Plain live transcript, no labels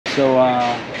So,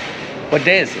 what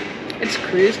day is it? It's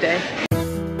cruise day.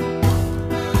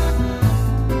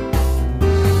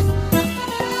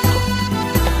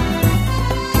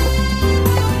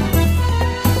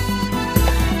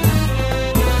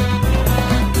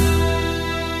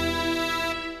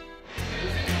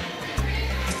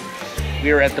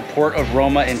 We are at the port of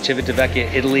Roma in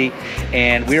Civitavecchia, Italy,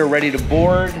 and we are ready to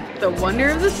board the Wonder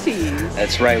of the Seas.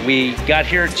 That's right. We got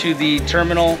here to the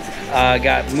terminal,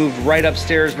 got moved right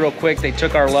upstairs real quick. They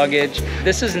took our luggage.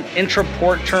 This is an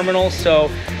intra-port terminal, so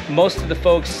most of the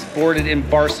folks boarded in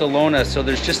Barcelona, so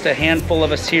there's just a handful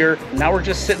of us here. Now we're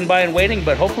just sitting by and waiting,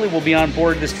 but hopefully we'll be on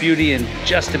board this beauty in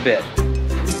just a bit.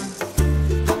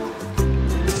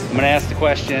 I'm gonna ask the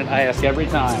question I ask every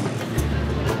time.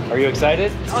 Are you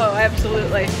excited? Oh,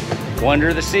 absolutely. Wonder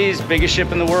of the Seas, biggest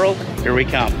ship in the world, here we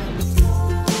come.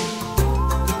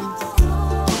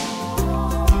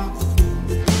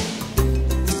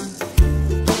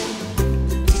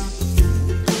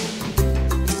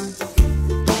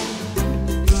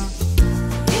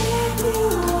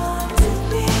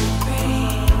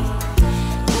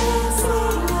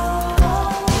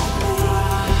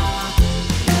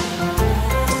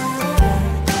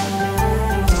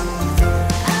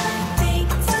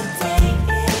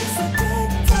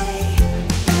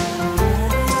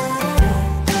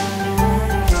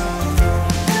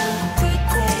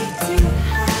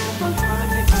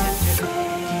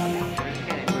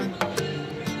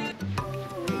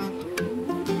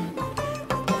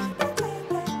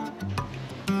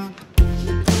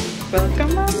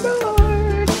 Welcome on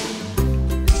board.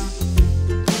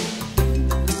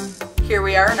 Here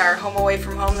we are in our home away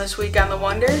from home this week on the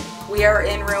Wonder. We are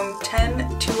in room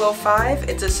 10205.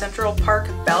 It's a Central Park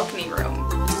balcony room.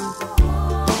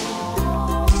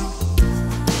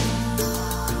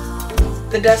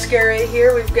 The desk area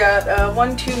here, we've got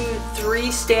 1, 2,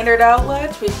 3 standard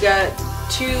outlets. We've got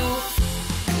 2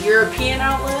 European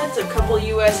outlets, a couple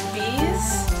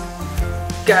USBs.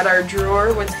 Got our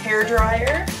drawer with hair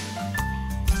dryer.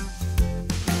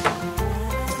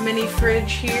 Mini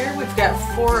fridge here. We've got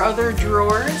 4 other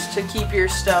drawers to keep your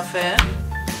stuff in.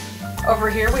 Over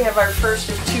here we have our first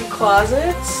of 2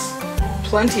 closets.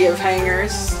 Plenty of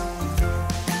hangers.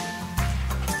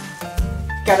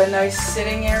 Got a nice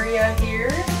sitting area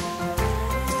here.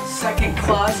 Second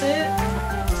closet.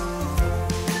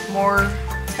 More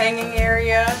hanging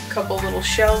area. A couple little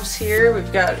shelves here.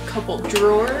 We've got a couple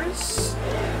drawers.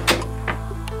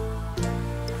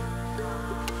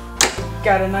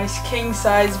 Got a nice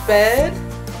king-size bed,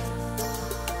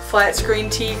 flat screen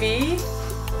TV,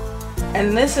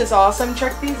 and this is awesome.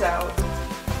 Check these out.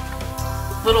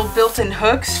 Little built-in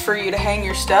hooks for you to hang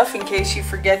your stuff in case you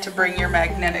forget to bring your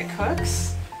magnetic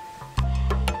hooks.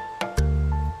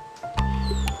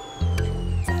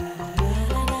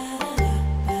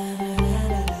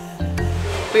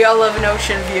 We all love an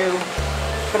ocean view,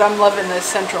 but I'm loving this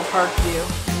Central Park view.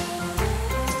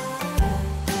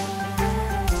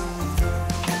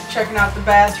 Checking out the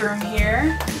bathroom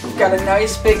here. We've got a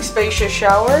nice big spacious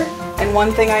shower. And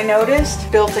one thing I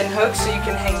noticed, built-in hooks so you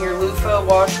can hang your loofah,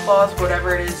 washcloth,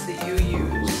 whatever it is that you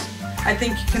use. I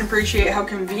think you can appreciate how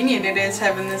convenient it is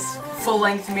having this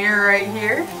full-length mirror right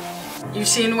here. You've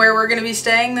seen where we're going to be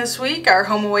staying this week, our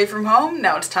home away from home.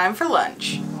 Now it's time for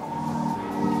lunch.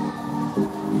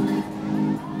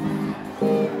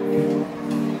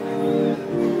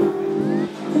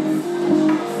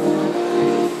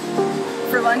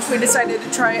 We decided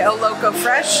to try El Loco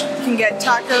Fresh. You can get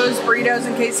tacos, burritos,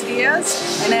 and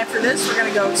quesadillas. And after this, we're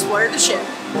gonna go explore the ship.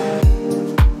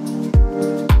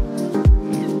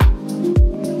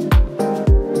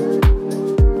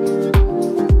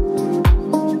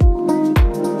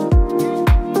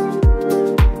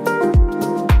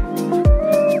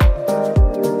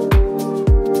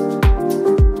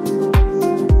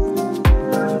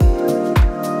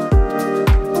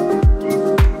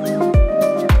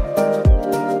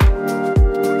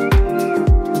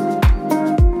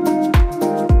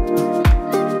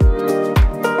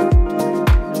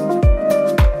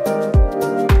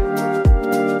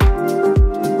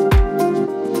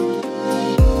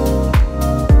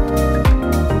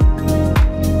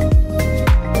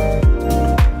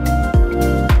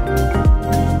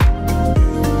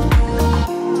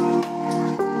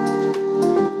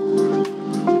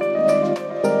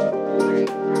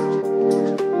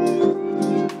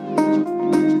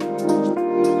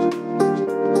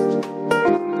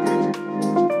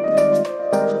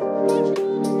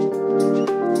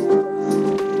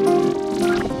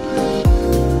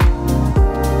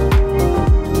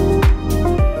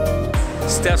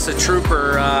 Steph's a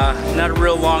trooper, not a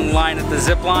real long line at the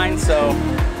zip line, so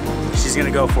she's gonna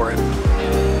go for it.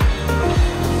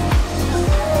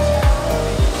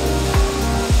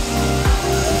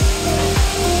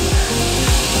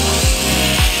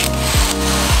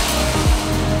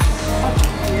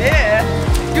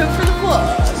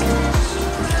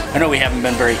 know we haven't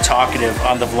been very talkative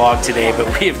on the vlog today,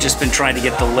 but we have just been trying to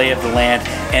get the lay of the land,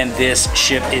 and this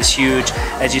ship is huge.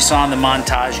 As you saw in the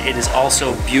montage, it is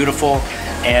also beautiful,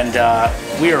 and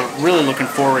we are really looking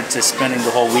forward to spending the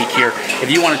whole week here.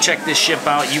 If you want to check this ship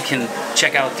out, you can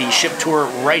check out the ship tour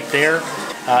right there.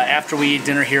 After we eat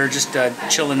dinner here, just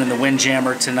chilling in the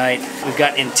Windjammer tonight. We've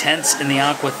got Intense in the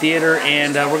Aqua Theater,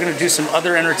 and we're going to do some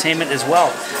other entertainment as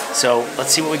well. So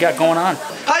let's see what we got going on.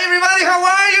 Hi everybody, how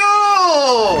are you?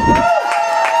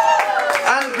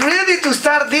 I'm ready to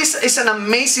start. This is an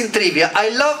amazing trivia. I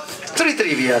love 3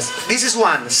 trivias. This is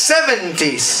one,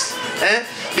 70s.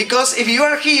 Because if you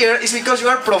are here, it's because you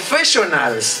are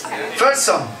professionals. First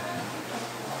song.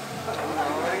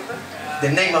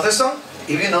 The name of the song,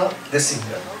 if you know the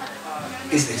singer,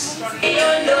 is this.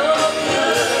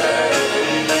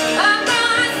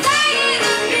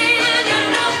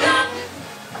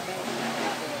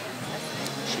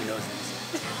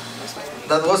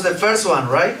 That was the first one,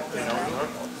 right?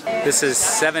 This is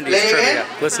 70s trivia.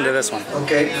 Listen to this one.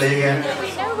 Okay, play again.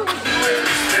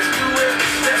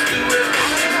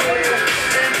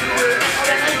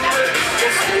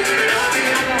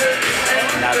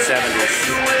 Not 70s.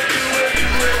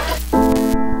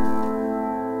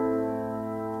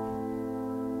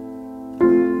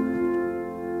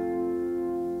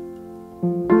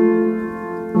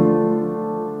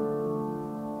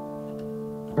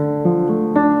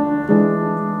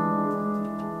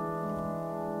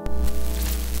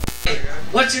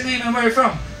 What's your name and where are you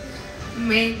from?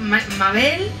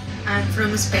 Mabel, I'm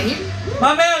from Spain.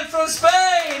 Mabel from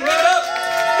Spain! Give it up!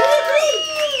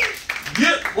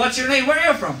 Yeah. What's your name? Where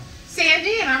are you from?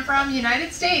 Sandy, and I'm from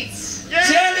United States. Yay!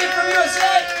 Sandy from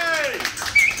USA!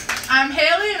 I'm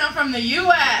Haley, and I'm from the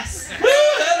US.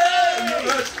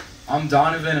 I'm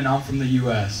Donovan, and I'm from the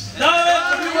US.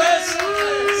 Donovan from the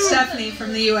US! Stephanie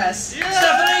from the US. Yeah.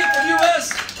 Stephanie from the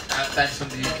US! Ben from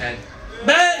the UK.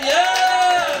 Ben, yeah!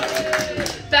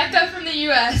 Becca from the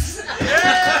US.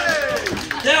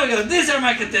 There we go. These are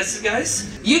my contestants,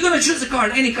 guys. You're gonna choose a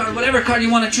card, any card, whatever card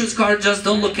you want to choose. Card, just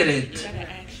don't look at it.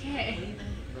 Okay.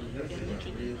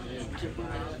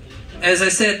 As I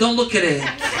said, don't look at it.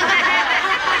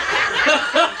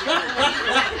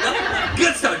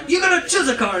 Good start. You're gonna choose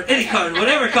a card, any card,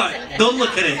 whatever card. Don't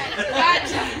look at it.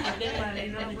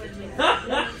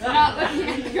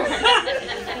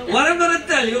 What I'm gonna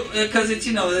tell you, because it's,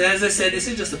 you know, as I said, this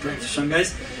is just a practice run,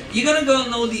 guys. You're gonna go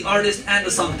know the artist and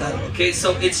the song title, okay?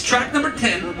 So it's track number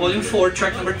 10, volume 4,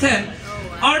 track number 10.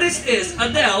 Artist is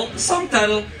Adele, song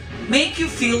title, Make You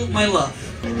Feel My Love.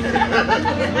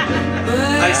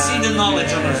 I see the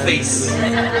knowledge on her face.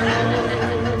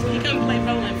 You can play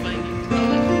bowling for you.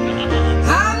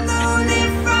 I've known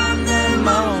it from the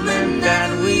moment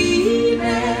that we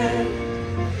met.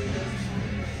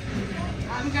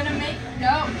 I'm gonna make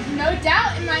no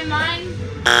doubt in my mind.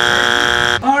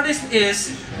 Artist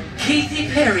is Katy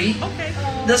Perry. Okay.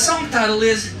 The song title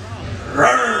is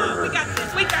Rrrr. We got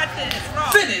this. We got this.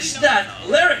 Wrong. Finish that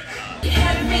lyric. You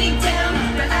had me down,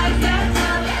 but I got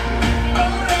up.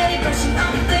 Already brushing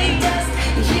off the dust.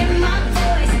 You hear my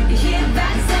voice, you hear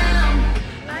that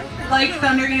sound. Like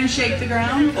thunder gonna shake the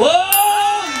ground?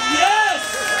 Oh, yes!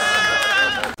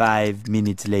 5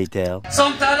 minutes later.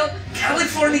 Song title,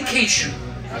 Californication.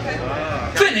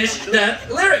 Finish that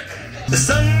lyric. The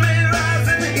sun may rise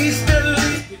in the eastern.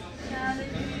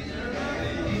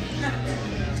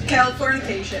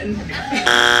 Californication.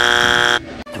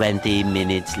 20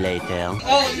 minutes later.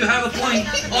 All of you have a point.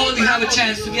 All of you have a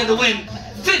chance to get the win.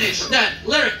 Finish that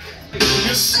lyric.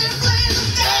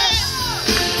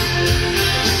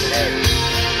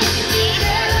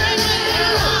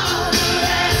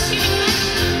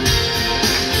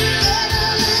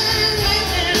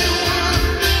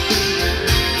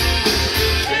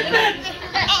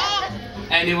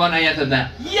 Anyone higher than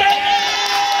that? Yeah!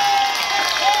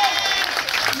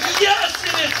 Yes,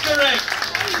 it is correct.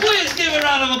 Please give a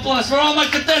round of applause for all my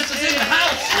contestants in the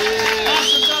house.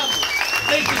 Awesome job.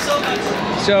 Thank you so much.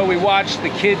 So we watched the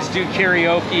kids do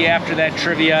karaoke after that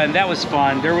trivia, and that was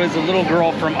fun. There was a little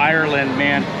girl from Ireland,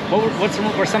 man. What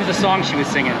were some of the songs she was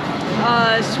singing?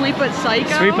 Sweet But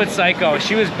Psycho. Sweet But Psycho.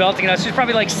 She was belting it out. She was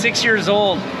probably like 6 years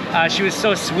old. She was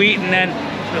so sweet, and then,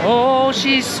 oh,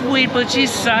 she's sweet, but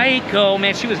she's psycho.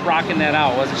 Man, she was rocking that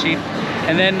out, wasn't she?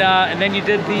 And then you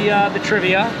did the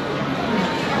trivia.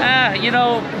 You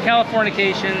know,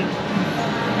 Californication.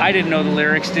 I didn't know the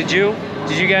lyrics. Did you?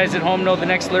 Did you guys at home know the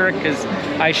next lyric? Because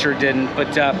I sure didn't.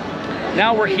 But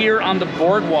now we're here on the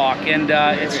boardwalk, and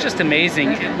it's just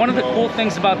amazing. One of the cool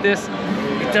things about this,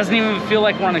 It doesn't even feel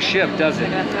like we're on a ship, does it?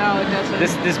 No, it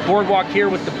doesn't. This boardwalk here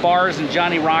with the bars and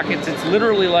Johnny Rockets, it's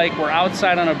literally like we're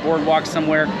outside on a boardwalk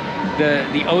somewhere.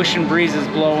 The ocean breeze is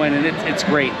blowing and it's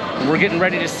great. And we're getting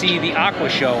ready to see the Aqua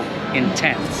Show in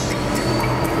tents.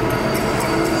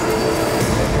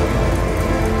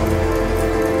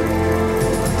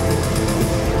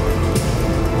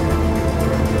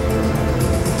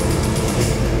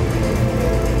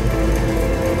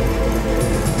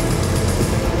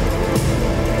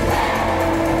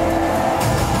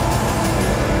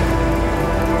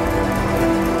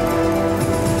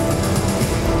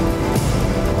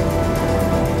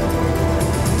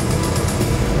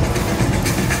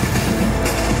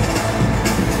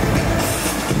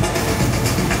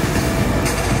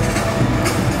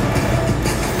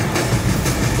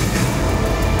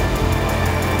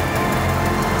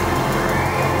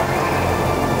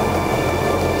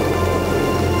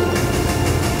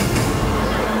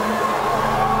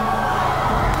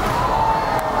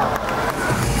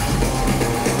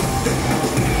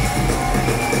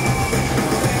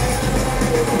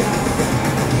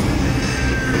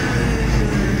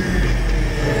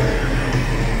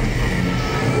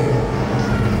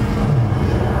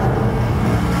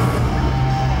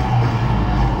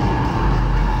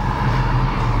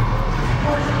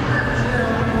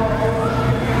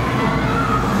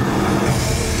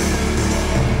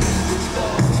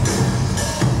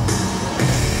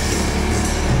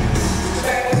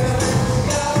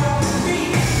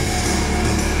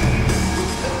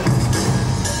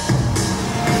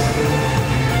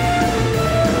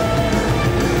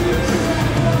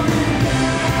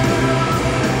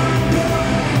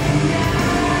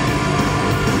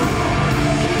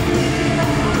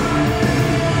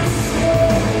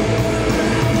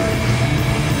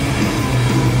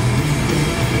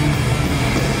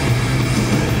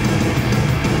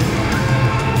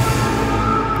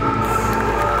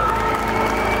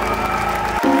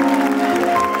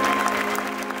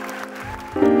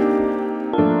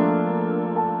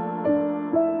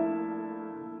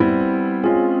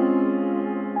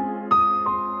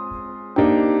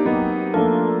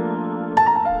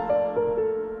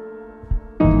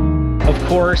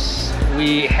 Of course,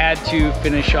 we had to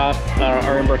finish off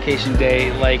our embarkation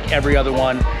day like every other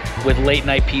one with late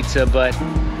night pizza, but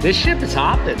this ship is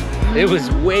hopping. It was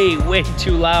way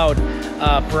too loud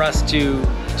for us to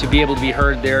be able to be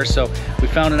heard there. So we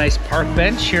found a nice park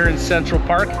bench here in Central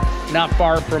Park, not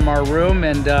far from our room,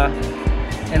 and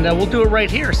we'll do it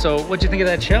right here. So what'd you think of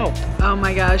that show? Oh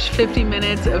my gosh, 50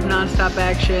 minutes of nonstop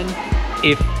action.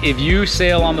 If you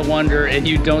sail on the Wonder and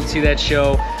you don't see that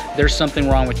show, there's something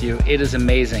wrong with you. It is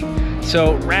amazing.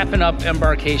 So wrapping up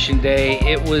embarkation day,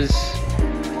 it was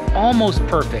almost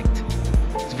perfect.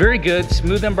 It's very good,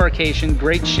 smooth embarkation,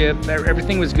 great ship,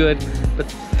 everything was good, but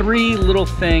 3 little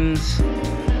things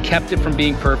kept it from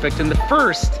being perfect. And the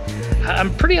first,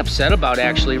 I'm pretty upset about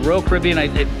actually. Royal Caribbean, I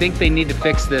think they need to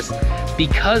fix this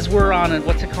because we're on a,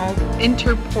 what's it called?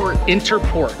 Interport.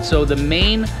 Interport. So the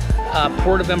main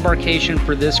port of embarkation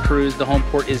for this cruise, the home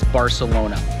port, is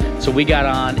Barcelona. So we got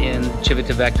on in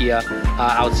Civitavecchia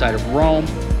outside of Rome.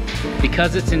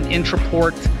 Because it's an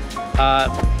intraport,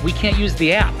 we can't use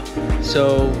the app.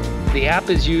 So the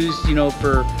app is used, you know,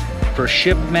 for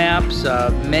ship maps,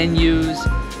 menus,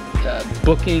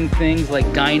 booking things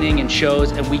like dining and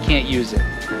shows, and we can't use it.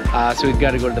 So we've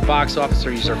got to go to the box office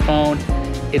or use our phone.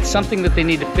 It's something that they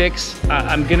need to fix.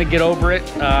 I'm gonna get over it.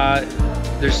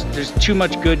 There's too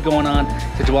much good going on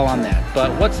to dwell on that.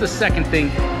 But what's the second thing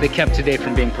that kept today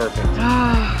from being perfect?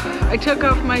 I took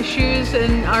off my shoes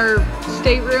in our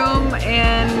stateroom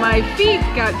and my feet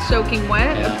got soaking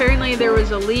wet. Yeah. Apparently there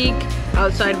was a leak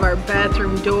outside of our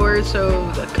bathroom door, so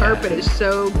the carpet is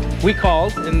soaked. We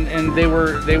called and they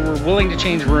were willing to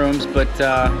change rooms, but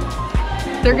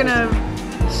they're gonna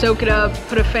soak it up,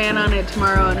 put a fan on it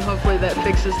tomorrow, and hopefully that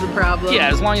fixes the problem. yeah,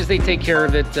 as long as they take care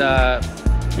of it,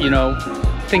 you know,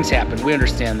 things happen. We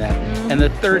understand that. And the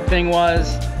third thing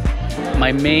was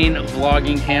my main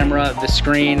vlogging camera, the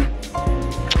screen,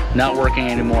 not working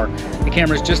anymore. The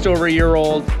camera's just over a year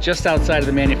old, just outside of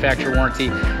the manufacturer warranty.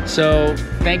 So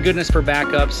thank goodness for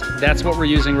backups. That's what we're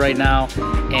using right now.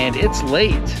 And it's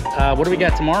late. What do we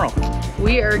got tomorrow?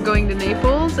 We are going to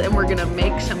Naples and we're gonna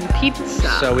make some pizza.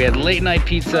 So we had late night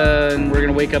pizza and we're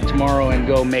gonna wake up tomorrow and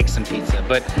go make some pizza.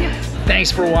 But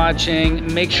thanks for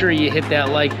watching. Make sure you hit that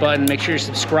like button. Make sure you're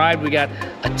subscribed. We got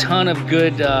a ton of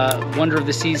good Wonder of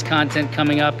the Seas content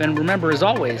coming up. And remember, as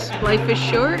always, life is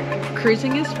short,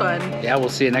 cruising is fun. yeah, we'll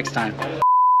see you next time.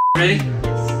 Ready?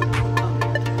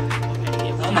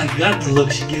 Oh my God, the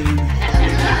look she giving me.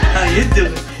 How you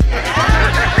doing?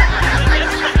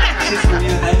 She's for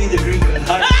you. I need a green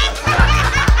card.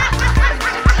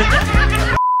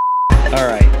 All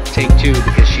right, take two,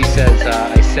 because she says,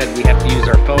 I said we have to use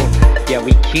our phone. Yeah,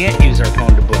 we can't use our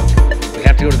phone to book. We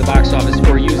have to go to the box office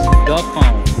or use the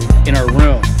phone in our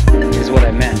room, is what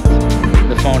I meant.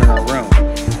 The phone in our room.